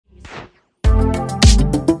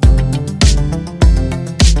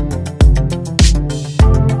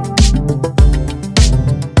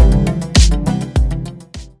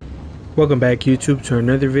Welcome back, YouTube, to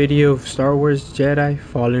another video of Star Wars Jedi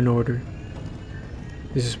Fallen Order.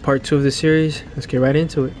 This is part 2 of the series. Let's get right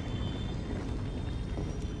into it.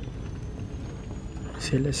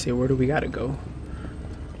 Let's see, where do we gotta go?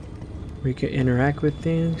 We can interact with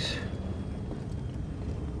things.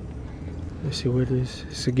 Let's see, what is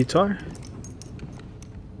this? A guitar?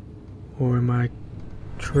 Or am I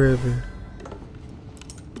tripping?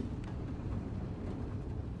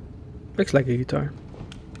 Looks like a guitar.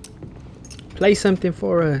 Play something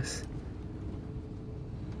for us.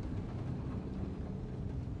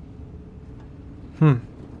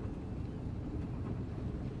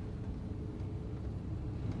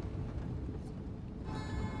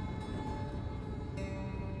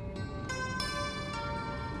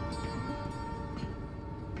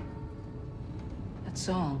 That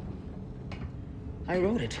song, I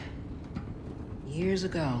wrote it years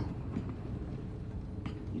ago.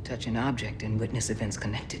 You touch an object and witness events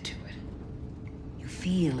connected to it. You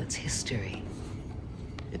feel its history.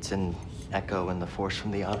 It's an echo in the force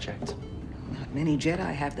from the object. Not many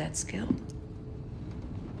Jedi have that skill.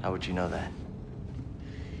 How would you know that?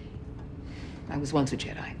 I was once a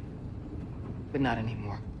Jedi, but not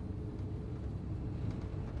anymore.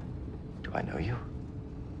 Do I know you?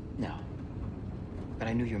 No. But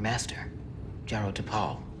I knew your master, Jaro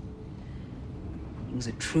Tapal. He was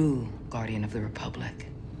a true guardian of the Republic.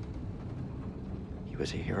 He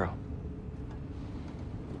was a hero.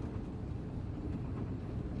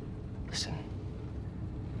 Listen.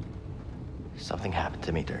 Something happened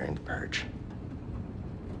to me during the Purge.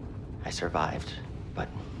 I survived, but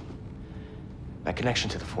my connection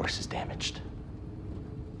to the Force is damaged.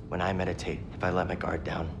 When I meditate, if I let my guard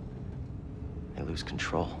down, I lose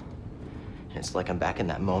control. And it's like I'm back in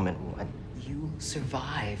that moment when... You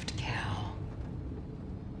survived, Cal.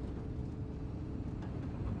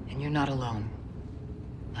 And you're not alone.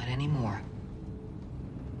 Not anymore.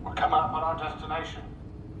 We're coming up on our destination.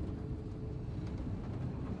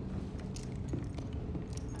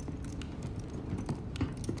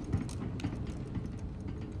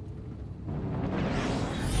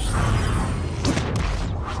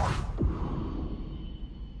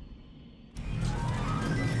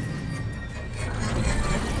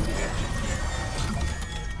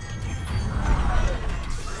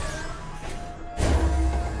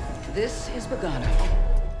 This is Bogano.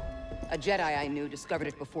 A Jedi I knew discovered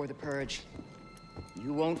it before the Purge.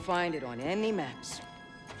 You won't find it on any maps.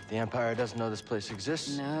 The Empire doesn't know this place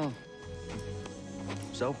exists. No.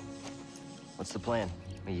 So, what's the plan?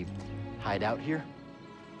 Will you hide out here?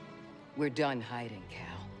 We're done hiding,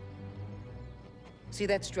 Cal. See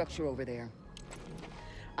that structure over there?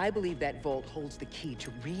 I believe that vault holds the key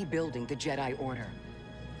to rebuilding the Jedi Order.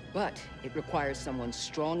 But it requires someone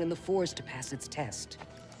strong in the Force to pass its test.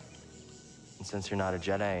 And since you're not a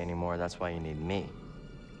Jedi anymore, that's why you need me.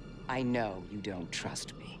 I know you don't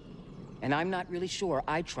trust me. And I'm not really sure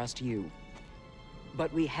I trust you.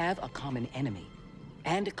 But we have a common enemy.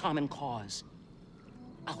 And a common cause.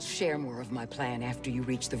 I'll share more of my plan after you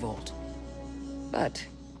reach the vault. But,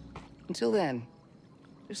 until then,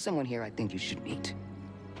 there's someone here I think you should meet.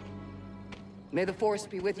 May the Force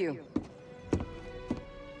be with you.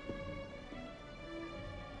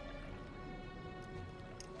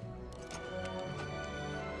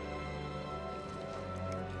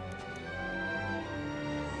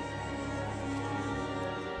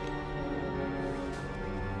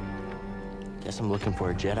 Guess I'm looking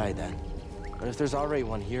for a Jedi then. But if there's already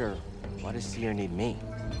one here, why does Seer need me?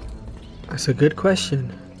 That's a good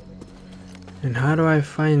question. And how do I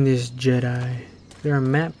find this Jedi? Is there a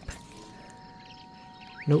map?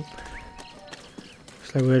 Nope.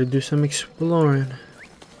 Looks like we gotta do some exploring.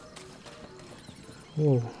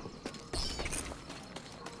 Whoa.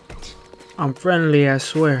 I'm friendly, I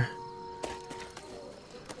swear.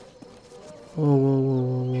 Whoa, whoa, whoa,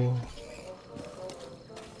 whoa, whoa.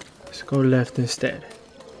 Let's go left instead.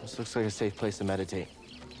 This looks like a safe place to meditate.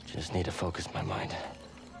 Just need to focus my mind.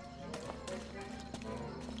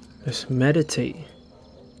 Let's meditate.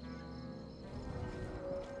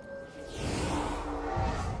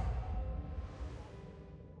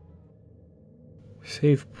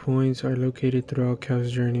 Save points are located throughout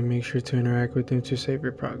Cal's journey. Make sure to interact with them to save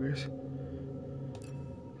your progress.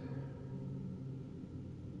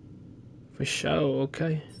 For sure,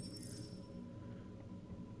 okay.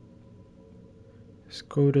 Let's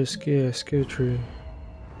go to skill tree.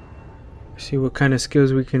 See what kind of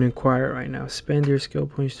skills we can acquire right now. Spend your skill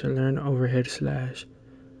points to learn overhead slash.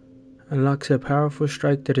 Unlocks a powerful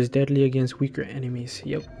strike that is deadly against weaker enemies.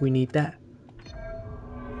 Yep, we need that.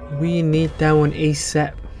 We need that one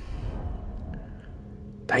ASAP.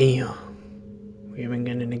 Damn. We even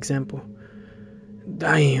get an example.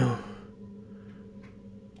 Damn.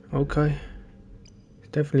 Okay. It's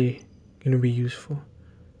definitely gonna be useful.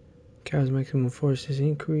 Cow's maximum force is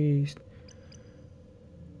increased.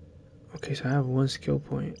 Okay, so I have one skill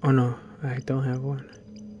point. Oh no, I don't have one.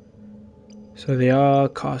 So they all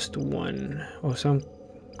cost one. Or some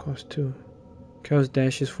cost two. Cow's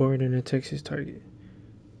dashes forward and attacks his target.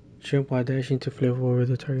 Jump while dashing to flip over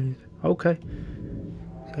the target. Okay.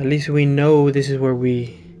 So at least we know this is where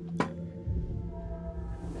we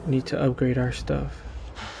need to upgrade our stuff.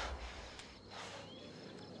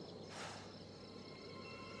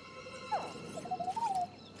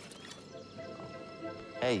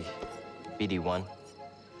 Hey, BD1.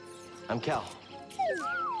 I'm Cal.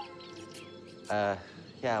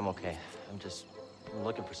 Yeah, I'm okay. I'm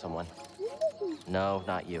looking for someone. No,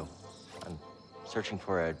 not you. I'm searching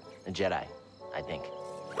for a Jedi, I think.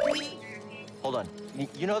 Hold on.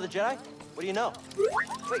 You know the Jedi? What do you know?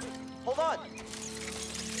 Wait, hold on.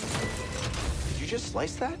 Did you just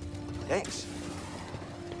slice that? Thanks.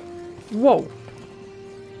 Whoa.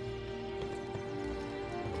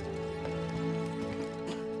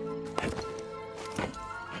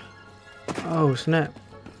 Oh, snap.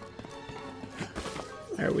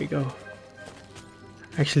 There we go.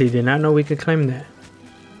 Actually, did not know we could climb that.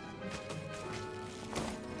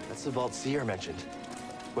 That's the vault Seer mentioned.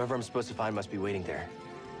 Whoever I'm supposed to find must be waiting there.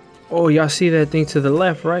 Oh, y'all see that thing to the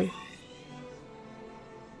left, right?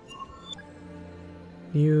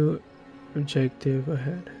 New objective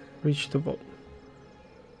ahead. Reach the vault.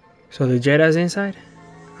 So the Jedi's inside?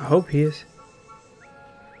 I hope he is.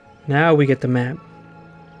 Now we get the map.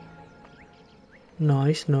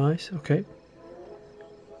 Nice, nice. Okay.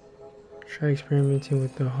 Try experimenting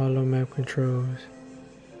with the hollow map controls.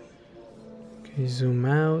 Okay, zoom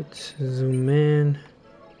out, zoom in.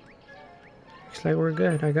 Looks like we're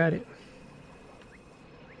good. I got it.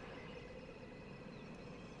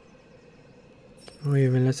 Oh,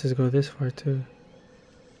 even lets us go this far too.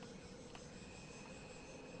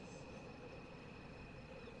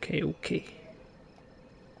 Okay, okay.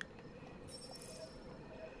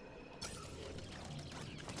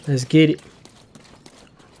 Let's get it.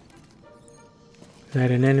 Is that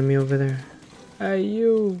an enemy over there? Hey,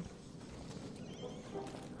 you.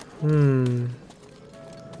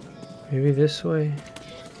 Maybe this way.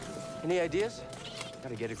 Any ideas?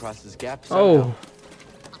 Gotta get across this gap Oh. somehow.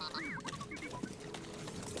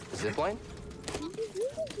 Zip line?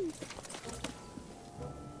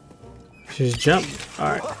 Just jump.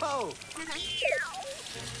 Alright. Whoa!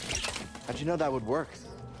 How'd you know that would work?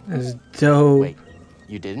 That's dope. Wait,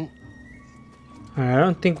 you didn't? Alright, I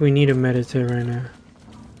don't think we need to meditate right now.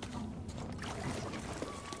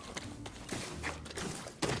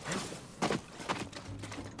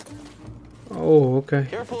 Oh, okay.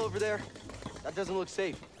 Careful over there. That doesn't look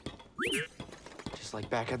safe. Just like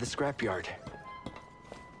back at the scrapyard.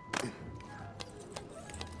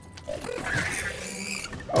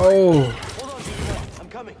 Oh. Hold on, BD1. I'm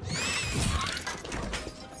coming.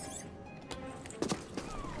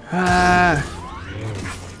 Ah.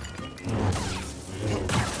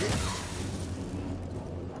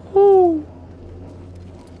 Woo.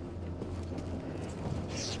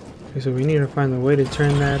 Okay, so we need to find a way to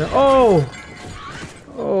turn that. Oh.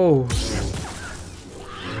 Oh.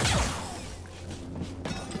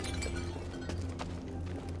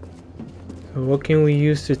 So what can we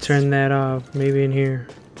use to turn that off? Maybe in here.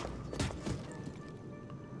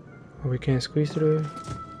 Oh, we can't squeeze through it?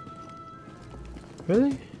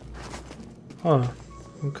 Really? Oh,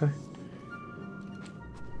 okay.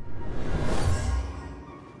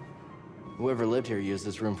 Whoever lived here used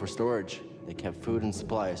this room for storage. They kept food and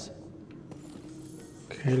supplies.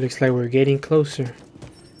 Okay, looks like we're getting closer.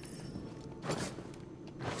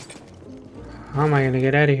 How am I gonna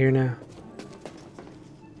get out of here now?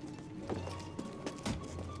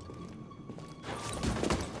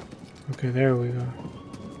 Okay, there we go.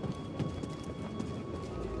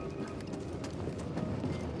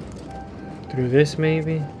 Through this,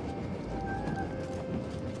 maybe?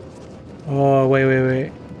 Oh, wait, wait,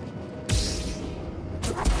 wait.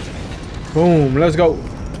 Boom, let's go.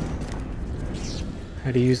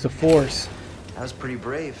 Had to use the force. That was pretty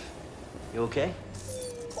brave. You okay?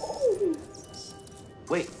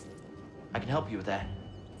 Wait, I can help you with that.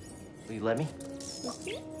 Will you let me?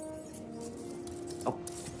 Oh,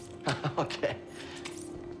 okay.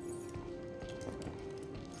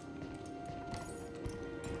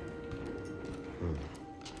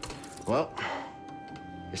 Well,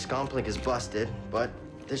 your scomplink is busted, but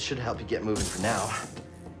this should help you get moving for now.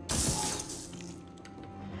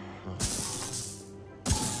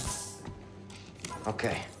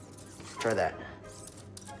 Okay, try that.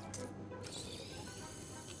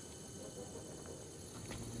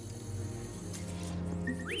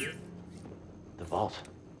 vault.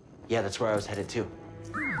 Yeah, that's where I was headed to.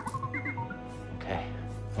 Okay,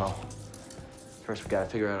 well, first we gotta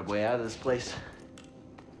figure out a way out of this place.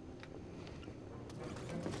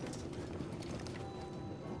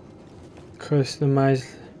 Customized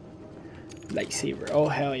lightsaber. Oh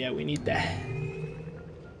hell yeah, we need that.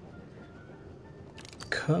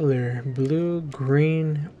 Color blue,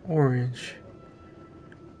 green, orange.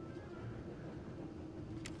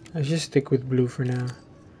 Let's just stick with blue for now.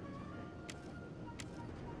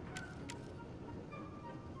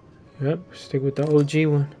 Yep, stick with the OG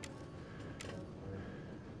one.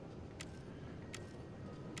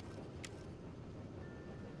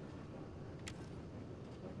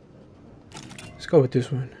 Let's go with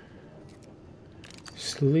this one.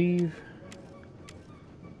 Sleeve.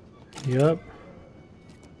 Yup.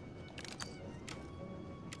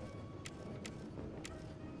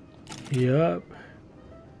 Yup.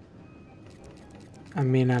 I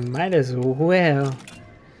mean, I might as well.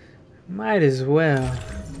 Might as well.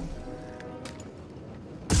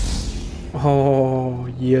 Oh,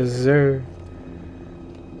 yes, sir.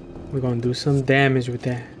 We're gonna do some damage with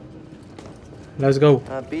that. Let's go.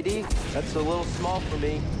 BD, that's a little small for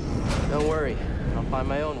me. Don't worry, I'll find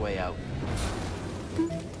my own way out.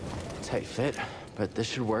 Tight fit, but this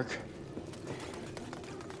should work.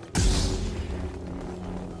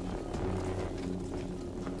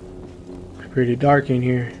 Pretty dark in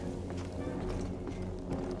here.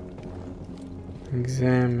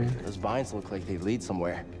 Examine. Those vines look like they lead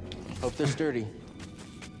somewhere. Hope they're sturdy.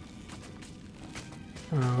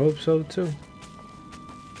 I hope so too.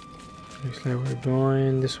 Looks like we're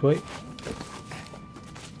going this way.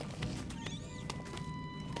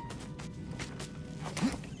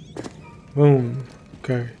 Boom.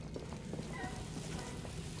 Okay.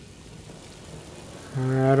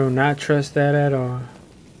 I do not trust that at all.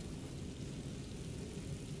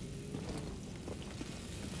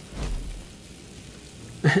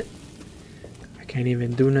 I can't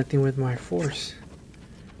even do nothing with my force.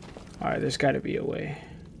 Alright, there's gotta be a way.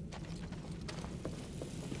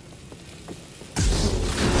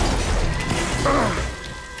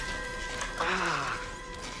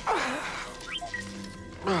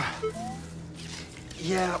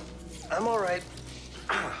 Yeah, I'm all right.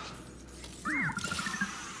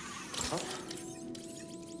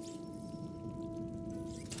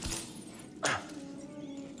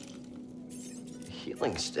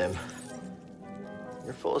 Healing stim.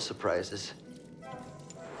 You're full of surprises.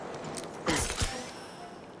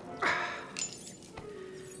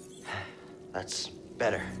 That's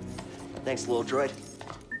better. Thanks, little droid.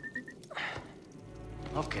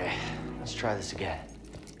 Okay, let's try this again.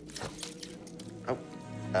 Oh,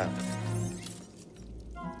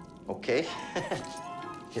 okay.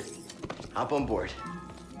 Here, hop on board.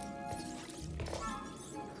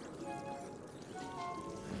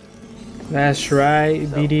 That's right,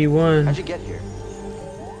 So, BD1. how'd you get here?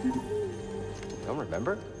 Don't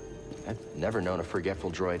remember? I've never known a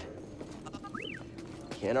forgetful droid.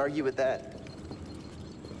 Can't argue with that.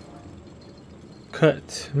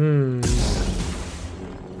 Cut.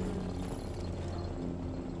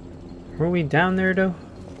 Were we down there though?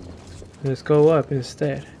 Let's go up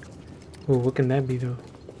instead. Oh, what can that be though?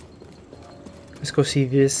 Let's go see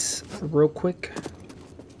this real quick.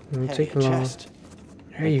 It'll Hey, take a long. chest.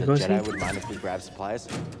 There you go, The Jedi see? would mind if we grab supplies.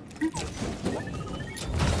 Did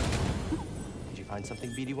you find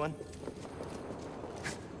something, BD1?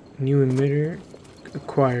 New emitter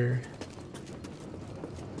acquired.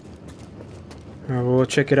 Alright, well, we'll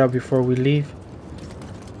check it out before we leave.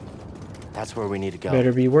 That's where we need to go.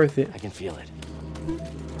 Better be worth it. I can feel it.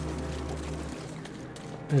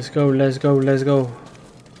 Let's go, let's go, let's go.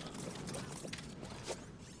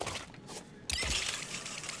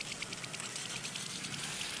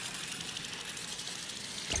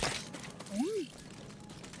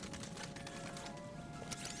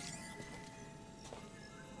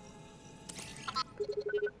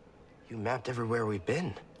 You mapped everywhere we've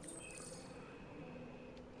been.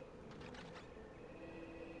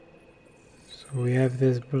 So we have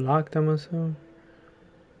this blocked, I'm assuming.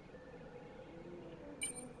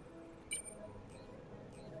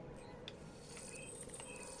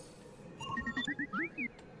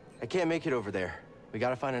 I can't make it over there. We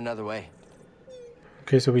gotta find another way.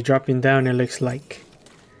 Okay, so we're dropping down, it looks like.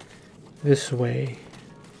 This way.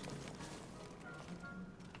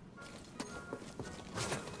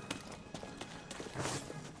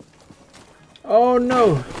 Oh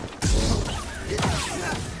no!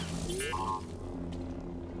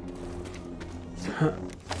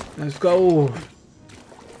 Let's go!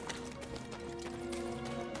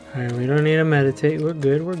 Alright, we don't need to meditate. We're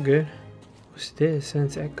good, we're good. What's this?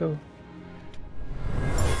 Sense echo.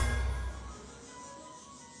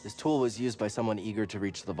 This tool was used by someone eager to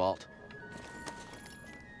reach the vault.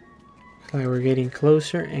 It's like we're getting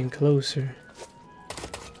closer and closer.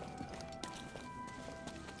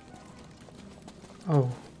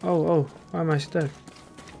 Oh, why am I stuck?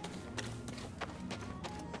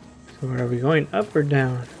 So are we going up or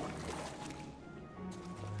down?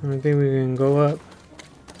 I don't think we can go up.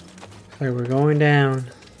 It's like we're going down.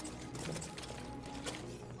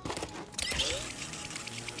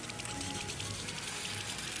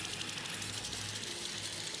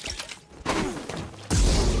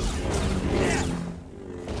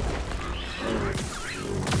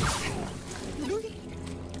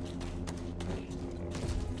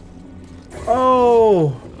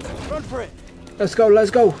 Oh! Run for it! Let's go,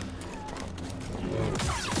 let's go!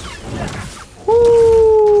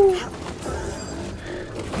 Woo!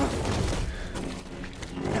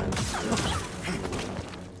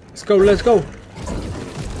 Let's go, let's go!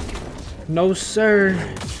 No, sir.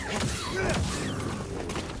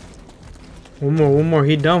 One more,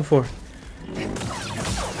 he done for.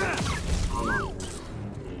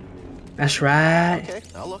 That's right. Okay,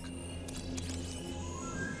 now look.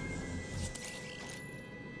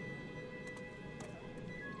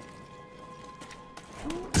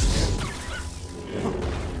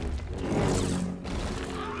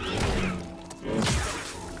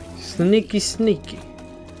 Sneaky, sneaky.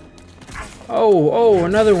 Oh,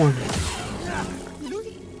 another one.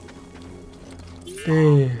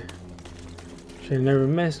 Damn. Should've never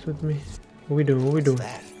messed with me. What we doing? What we doing?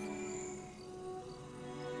 That.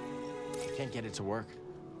 Can't get it to work.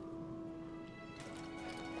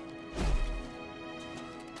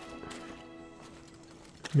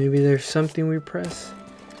 Maybe there's something we press.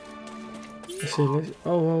 Let's see.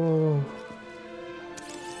 Oh.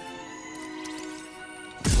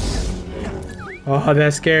 Oh,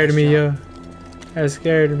 that scared me, yo. That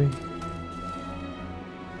scared me.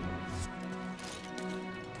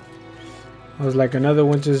 I was like, another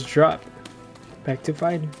one just dropped. Back to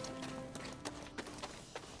fighting.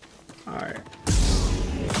 Alright.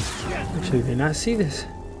 Actually, did not see this.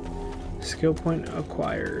 Skill point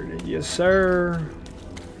acquired. Yes, sir.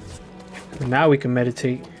 So now we can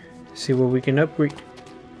meditate. See what we can upgrade.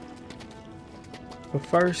 But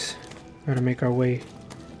first, gotta make our way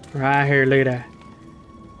right here. Look at that.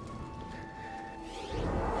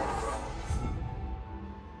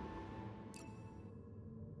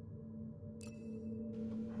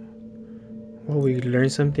 Well, we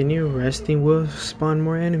learned something new. Resting will spawn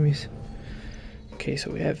more enemies. Okay, so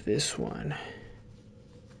we have this one.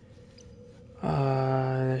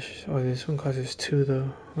 This one causes 2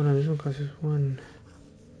 though. Oh no, this one causes 1.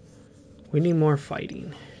 We need more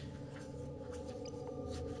fighting.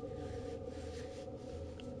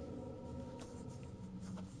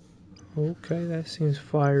 Okay, that seems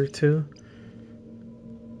fire too.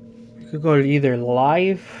 We could go to either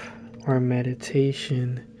life or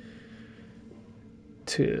meditation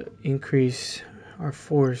to increase our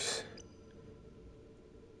force.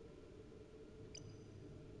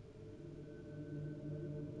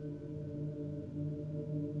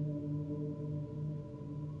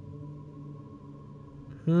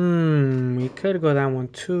 We could go that one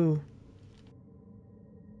too.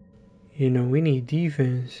 You know, we need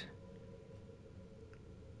defense.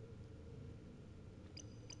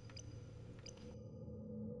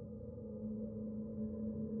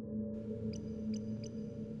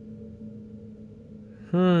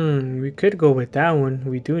 We could go with that one.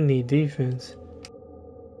 We do need defense.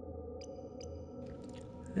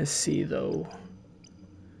 Let's see though.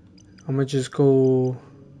 I'm gonna just go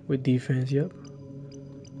with defense, yep.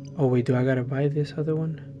 Oh wait, do I gotta buy this other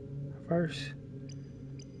one first?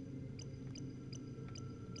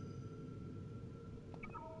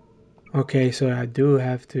 Okay, so I do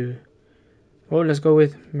have to. Oh, let's go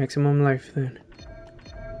with maximum life then.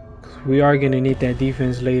 'Cause we are gonna need that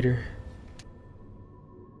defense later.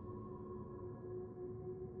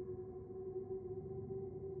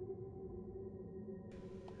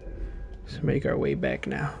 Let's make our way back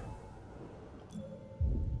now.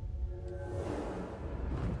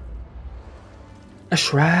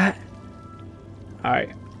 That's right.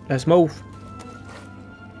 Alright, let's move.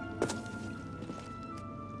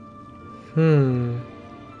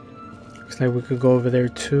 Looks like we could go over there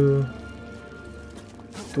too.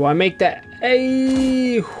 Do I make that?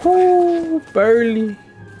 Hey, whoo, Burley.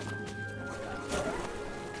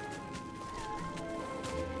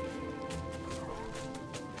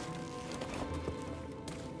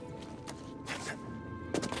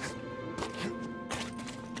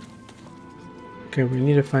 Okay, we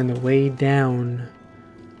need to find the way down.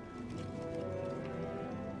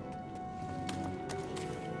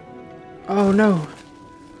 Oh no!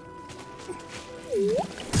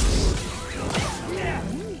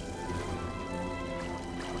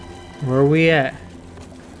 Where are we at?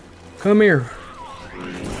 Come here.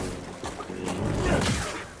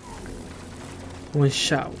 One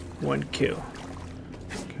shot, one kill.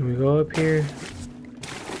 Can we go up here?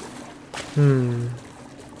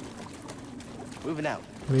 Moving out.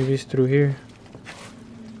 Maybe it's through here.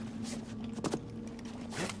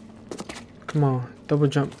 Come on, double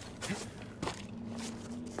jump.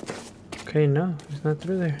 Okay, no, it's not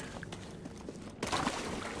through there.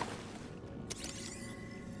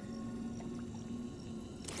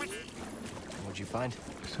 What'd you find?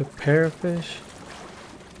 It's a parrotfish.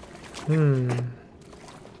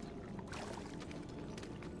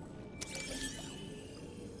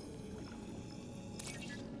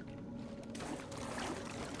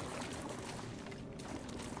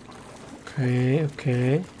 Okay,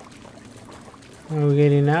 okay. How are we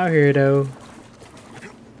getting out here though?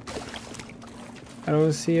 I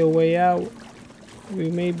don't see a way out. We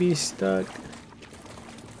may be stuck.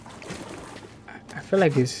 I feel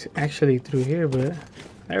like it's actually through here, but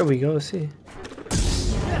there we go. See.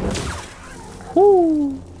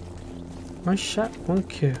 Whoo! One shot, one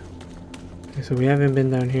kill. Okay, so we haven't been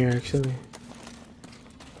down here actually.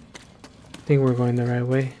 I think we're going the right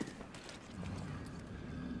way.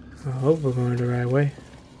 I hope we're going the right way.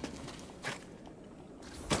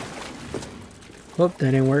 Hope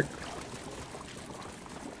that didn't work.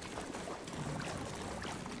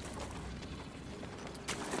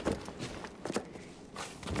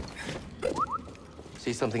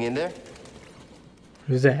 See something in there?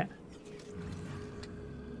 Who's that?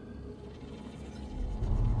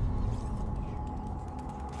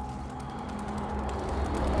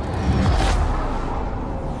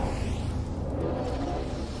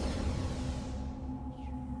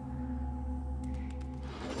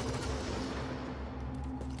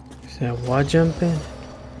 Is that wall jumping?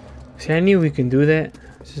 See, I knew we can do that.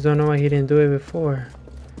 I just don't know why he didn't do it before.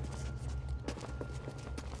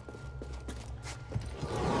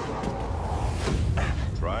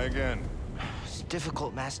 Try again. It's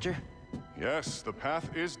difficult, Master. Yes, the path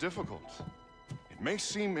is difficult. It may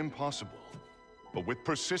seem impossible, but with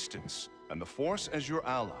persistence and the Force as your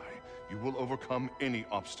ally, you will overcome any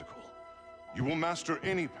obstacle. You will master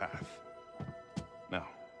any path. Now,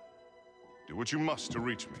 do what you must to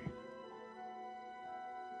reach me.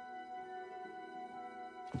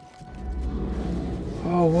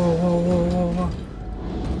 Oh, whoa, whoa, whoa, whoa, whoa.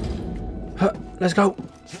 Huh, let's go.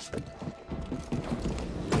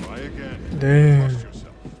 Try again. Damn. Trust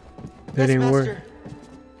yourself. That didn't work.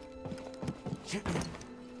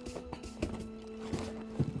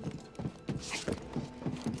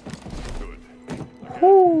 Good.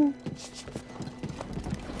 Woo.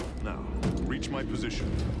 Now, reach my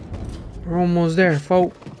position. We're almost there,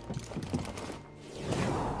 folk.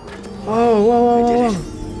 Oh, whoa, whoa, I did whoa. it.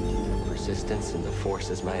 Persistence and the Force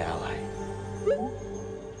is my ally.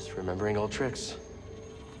 Just remembering old tricks.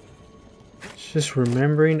 Just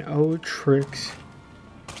remembering old tricks.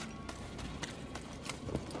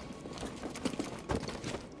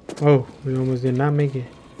 Oh, we almost did not make it.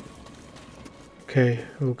 Okay,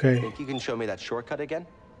 okay. Think you can show me that shortcut again?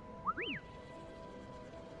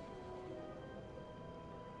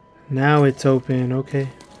 Now it's open, okay.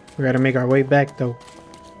 We gotta make our way back though.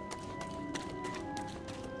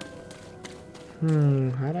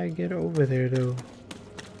 How'd I get over there though?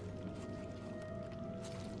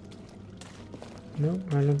 Nope,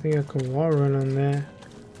 I don't think I can wall run on that.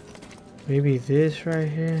 Maybe this right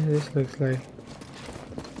here? This looks like...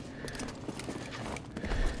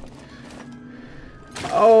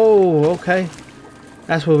 Oh, okay.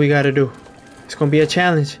 That's what we gotta do. It's gonna be a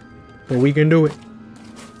challenge, but we can do it.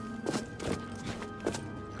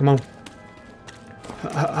 Come on.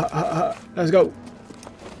 Let's go.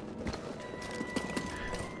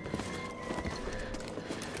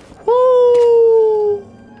 Woo!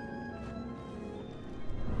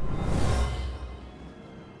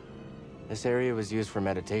 This area was used for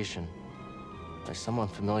meditation by someone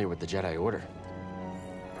familiar with the Jedi Order.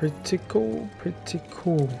 Pretty cool, pretty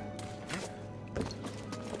cool.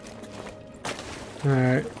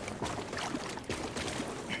 Alright.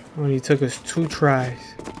 Only took us 2 tries.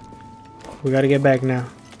 We gotta get back now.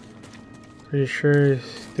 Pretty sure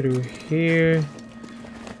it's through here.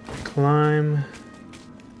 Climb.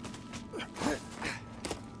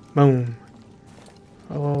 Boom.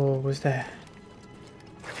 Oh, what's that?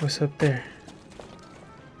 What's up there?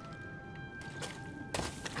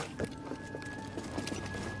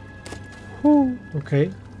 Whew.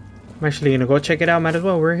 Okay. I'm actually gonna go check it out. Might as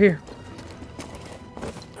well. We're here.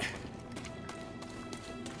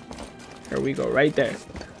 There we go. Right there.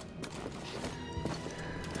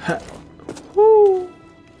 Ha. Woo.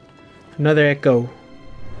 Another echo.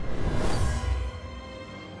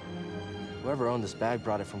 Whoever owned this bag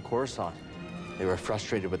brought it from Coruscant. They were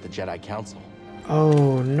frustrated with the Jedi Council.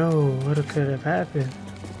 Oh no, what could have happened?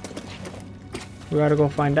 We gotta go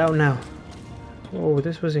find out now. Oh,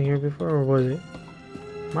 this wasn't here before, or was it?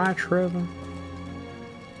 My tripping.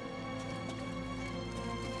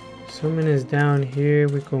 Assuming it's down here,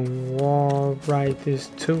 we can wall ride this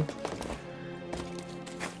too.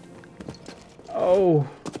 Oh,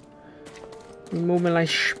 we're moving like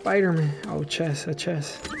Spider-Man. Oh, chest, a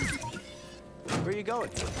chest. Where are you going?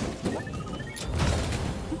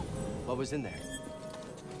 What was in there?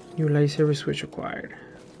 New lightsaber switch acquired.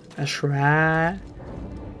 That's right.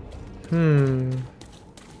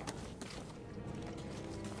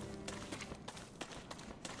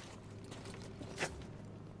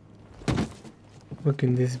 What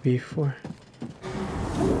can this be for?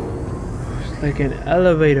 It's like an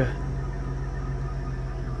elevator.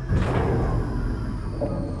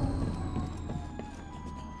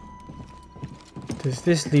 Does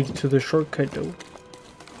this lead to the shortcut though?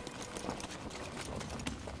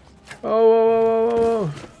 Oh, whoa, whoa, whoa,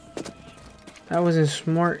 whoa. That wasn't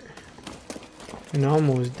smart. And I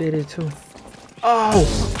almost did it too. Oh!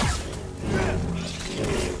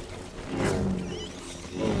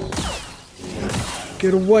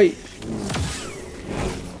 Get away.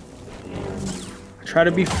 I try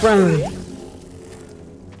to be friendly.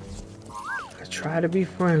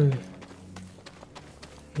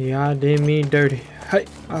 Yeah, I didn't mean dirty. Hey,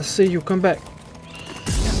 I see you. Come back.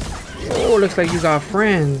 Oh, looks like you got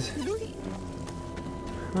friends.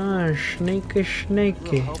 Ah, snaky.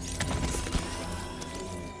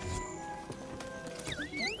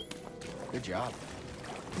 Good job.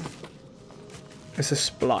 It's a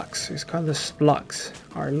splox. It's called the splox.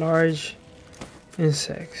 Are large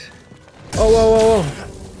insects. Oh, whoa, whoa, whoa.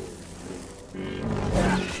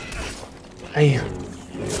 Damn.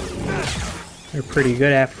 They're pretty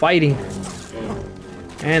good at fighting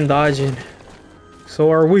and dodging.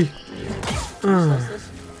 So are we. Yeah,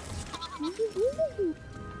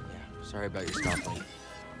 sorry about your stomping.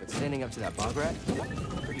 But standing up to that bog rat,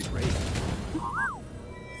 pretty brave.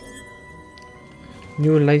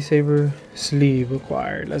 New lightsaber sleeve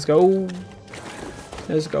acquired. Let's go.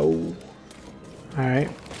 Let's go. Alright.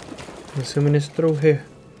 I'm assuming it's through here.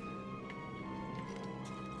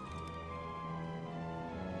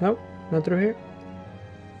 Nope, not through here.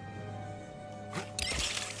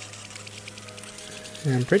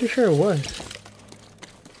 And I'm pretty sure it was.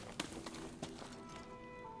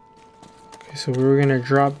 Okay, so we were gonna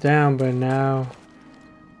drop down, but now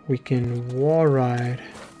we can wall ride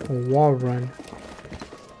or wall run.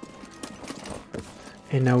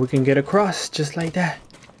 And now we can get across just like that.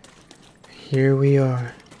 Here we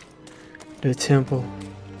are. The temple.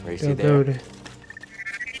 The building.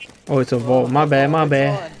 Oh, it's a vault. My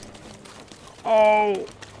bad.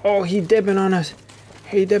 Oh, he dipping on us.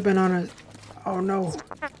 Oh no.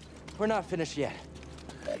 We're not finished yet.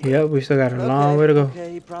 Yep, we still got a long way to go.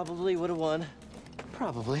 Okay, you probably would have won.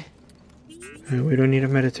 Probably. And we don't need to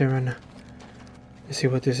meditate right now. Let's see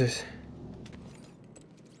what this is.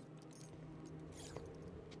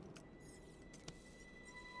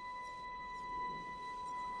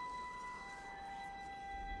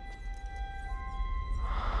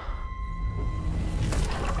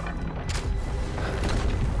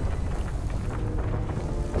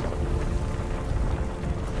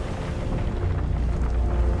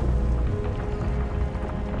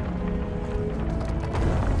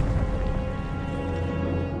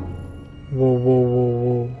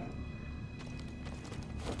 Whoa.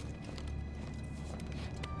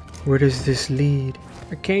 Where does this lead?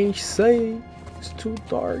 I can't say. It's too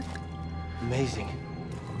dark. Amazing.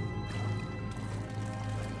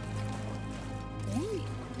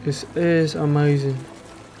 This is amazing.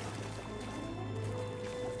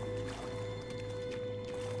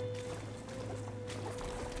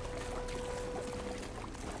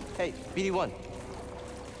 Hey, BD1.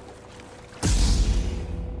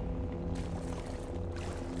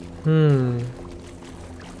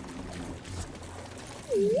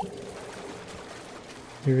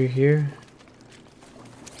 Maybe here.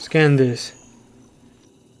 Scan this.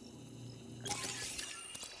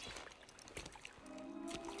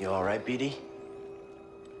 You all right, BD?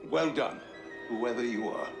 Well done, whoever you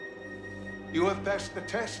are. You have passed the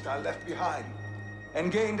test I left behind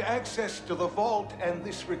and gained access to the vault and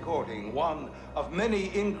this recording, one of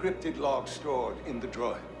many encrypted logs stored in the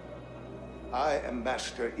droid. I am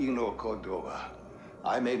Master Eno Cordova.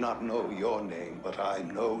 I may not know your name, but I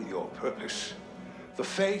know your purpose. The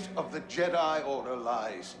fate of the Jedi Order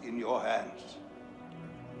lies in your hands.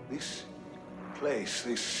 This place,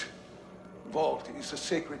 this vault, is a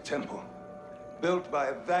sacred temple. built by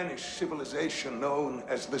a vanished civilization known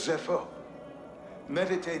as the Zephyr.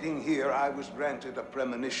 Meditating here, I was granted a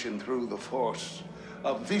premonition through the Force,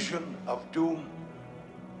 a vision of doom.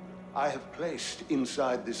 I have placed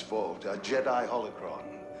inside this vault a Jedi holocron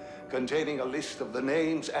containing a list of the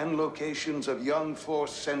names and locations of young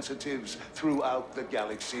Force sensitives throughout the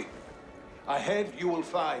galaxy. Ahead, you will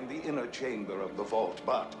find the inner chamber of the vault,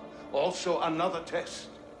 but also another test.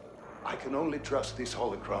 I can only trust this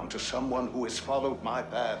holocron to someone who has followed my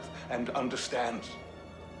path and understands.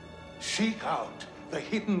 Seek out the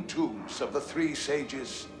hidden tombs of the three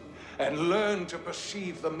sages and learn to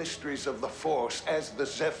perceive the mysteries of the Force as the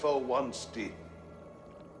Zephyr once did.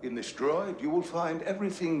 In this droid, you will find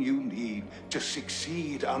everything you need to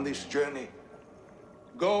succeed on this journey.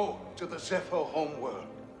 Go to the Zephyr homeworld.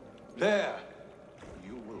 There,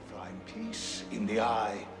 you will find peace in the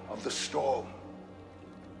eye of the storm.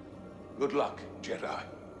 Good luck, Jedi.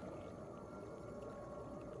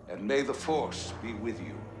 And may the Force be with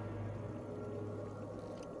you.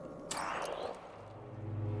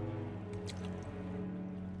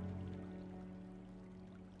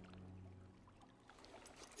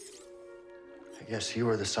 I guess you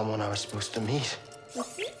were the someone I was supposed to meet.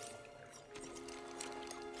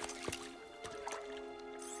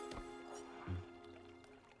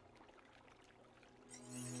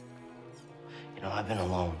 You know, I've been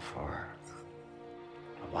alone for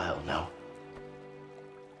a while now.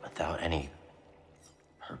 Without any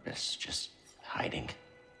purpose, just hiding.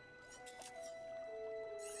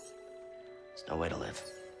 There's no way to live.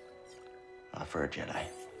 Not for a Jedi.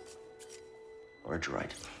 Or a droid.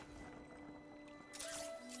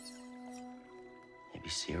 Maybe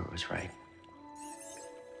Seer was right.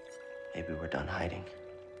 Maybe we're done hiding.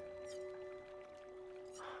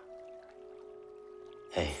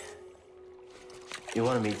 Hey, you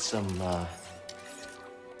want to meet some,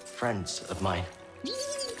 friends of mine?